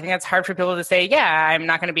people. I think that's hard for people to say, yeah, I'm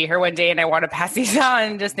not going to be here one day and I want to pass glasses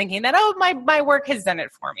on, just thinking that, oh, my work has done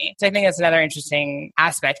it for me. So I think that's another interesting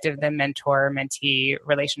aspect of the mentor-mentee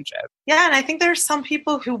relationship. Yeah, and I think there's some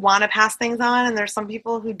people who want to pass things on, and there's some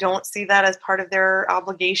people who don't see that as part of their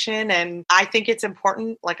obligation. And I think it's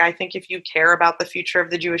important. Like, I think if you care about the future of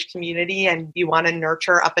the Jewish community and you want to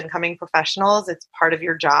nurture up-and-coming professionals, it's part of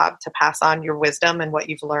your job to pass on your wisdom and what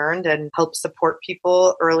you've learned and help support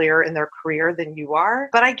people earlier in their career than you are.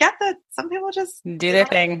 But I get that some people just do their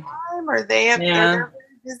thing, or they're very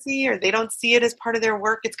busy, or they don't see it as part of their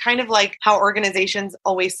work. It's kind of like how organizations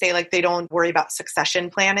always say, like, they don't worry about succession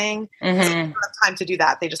planning. They don't have time to do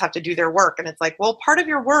that. They just have to do their work. And it's like, well, part of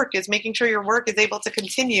your work is making sure your work is able to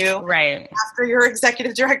continue after your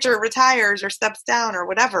executive director retires or steps down or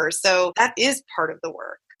whatever. So that is part of the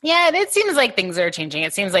work. Yeah, and it seems like things are changing.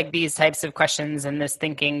 It seems like these types of questions and this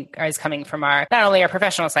thinking is coming from not only our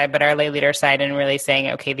professional side, but our lay leader side, and really saying,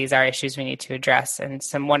 okay, these are issues we need to address. And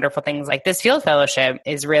some wonderful things like this field fellowship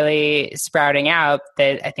is really sprouting out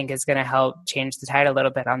that I think is going to help change the tide a little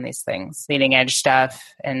bit on these things, leading edge stuff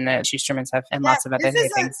and the Schusterman stuff and lots of other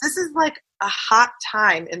things. This is like a hot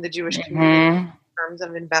time in the Jewish community. Terms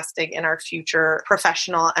of investing in our future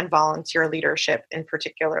professional and volunteer leadership in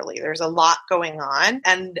particularly. There's a lot going on,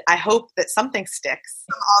 and I hope that something sticks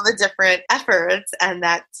from all the different efforts and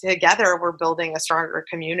that together we're building a stronger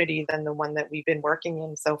community than the one that we've been working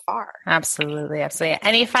in so far. Absolutely. Absolutely.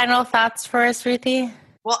 Any final thoughts for us, Ruthie?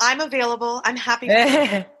 Well, I'm available. I'm happy to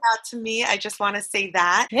reach out to me. I just want to say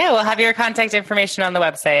that. Yeah, we'll have your contact information on the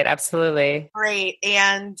website. Absolutely. Great.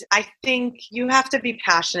 And I think you have to be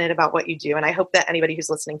passionate about what you do. And I hope that anybody who's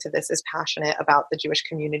listening to this is passionate about the Jewish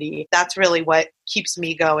community. That's really what keeps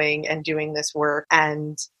me going and doing this work.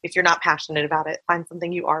 And if you're not passionate about it, find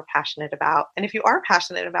something you are passionate about. And if you are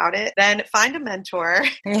passionate about it, then find a mentor,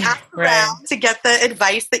 ask around to get the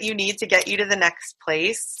advice that you need to get you to the next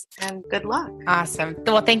place. And good luck. Awesome.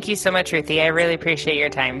 Well, thank you so much, Ruthie. I really appreciate your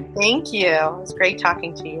time. Thank you. It was great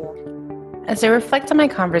talking to you. As I reflect on my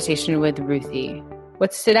conversation with Ruthie,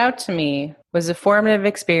 what stood out to me was the formative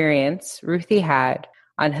experience Ruthie had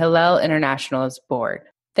on Hillel International's board.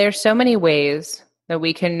 There are so many ways that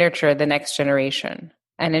we can nurture the next generation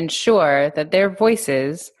and ensure that their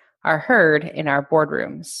voices are heard in our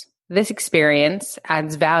boardrooms. This experience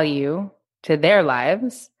adds value to their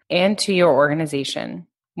lives and to your organization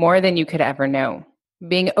more than you could ever know.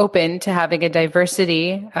 Being open to having a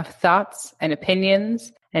diversity of thoughts and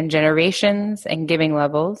opinions and generations and giving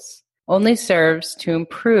levels only serves to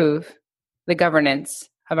improve the governance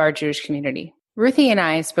of our Jewish community. Ruthie and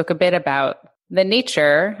I spoke a bit about the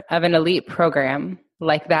nature of an elite program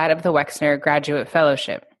like that of the Wexner Graduate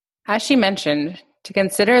Fellowship. As she mentioned, to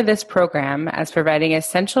consider this program as providing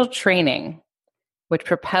essential training which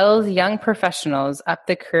propels young professionals up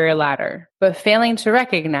the career ladder, but failing to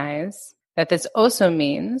recognize that this also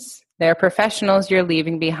means there are professionals you're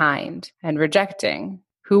leaving behind and rejecting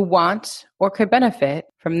who want or could benefit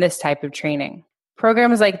from this type of training.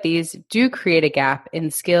 Programs like these do create a gap in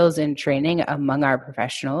skills and training among our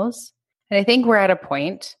professionals. And I think we're at a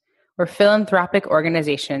point where philanthropic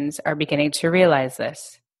organizations are beginning to realize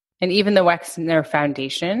this. And even the Wexner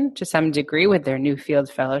Foundation, to some degree with their new field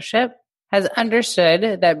fellowship, has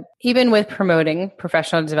understood that even with promoting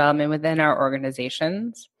professional development within our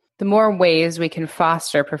organizations, the more ways we can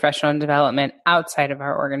foster professional development outside of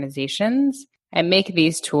our organizations and make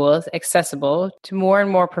these tools accessible to more and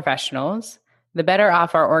more professionals, the better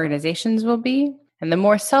off our organizations will be and the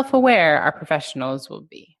more self-aware our professionals will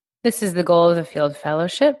be. This is the goal of the Field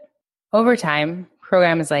Fellowship. Over time,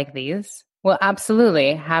 programs like these will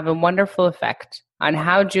absolutely have a wonderful effect on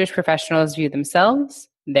how Jewish professionals view themselves,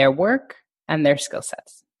 their work, and their skill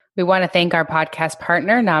sets. We want to thank our podcast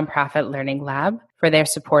partner, Nonprofit Learning Lab, for their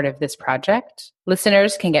support of this project.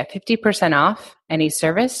 Listeners can get 50% off any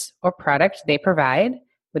service or product they provide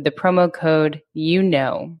with the promo code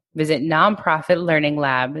YOUKNOW. Visit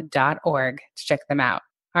nonprofitlearninglab.org to check them out.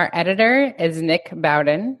 Our editor is Nick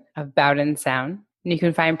Bowden of Bowden Sound. And you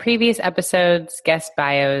can find previous episodes, guest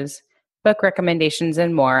bios, book recommendations,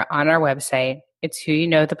 and more on our website. It's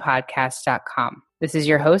whoyouknowthepodcast.com. This is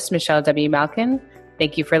your host, Michelle W. Malkin.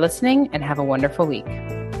 Thank you for listening and have a wonderful week.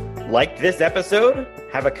 Liked this episode?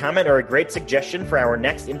 Have a comment or a great suggestion for our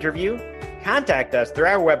next interview? Contact us through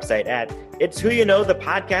our website at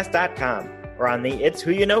itswhoyouknowthepodcast.com or on the It's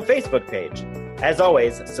Who You Know Facebook page. As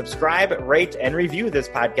always, subscribe, rate, and review this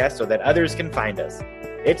podcast so that others can find us.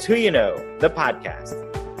 It's Who You Know, the podcast.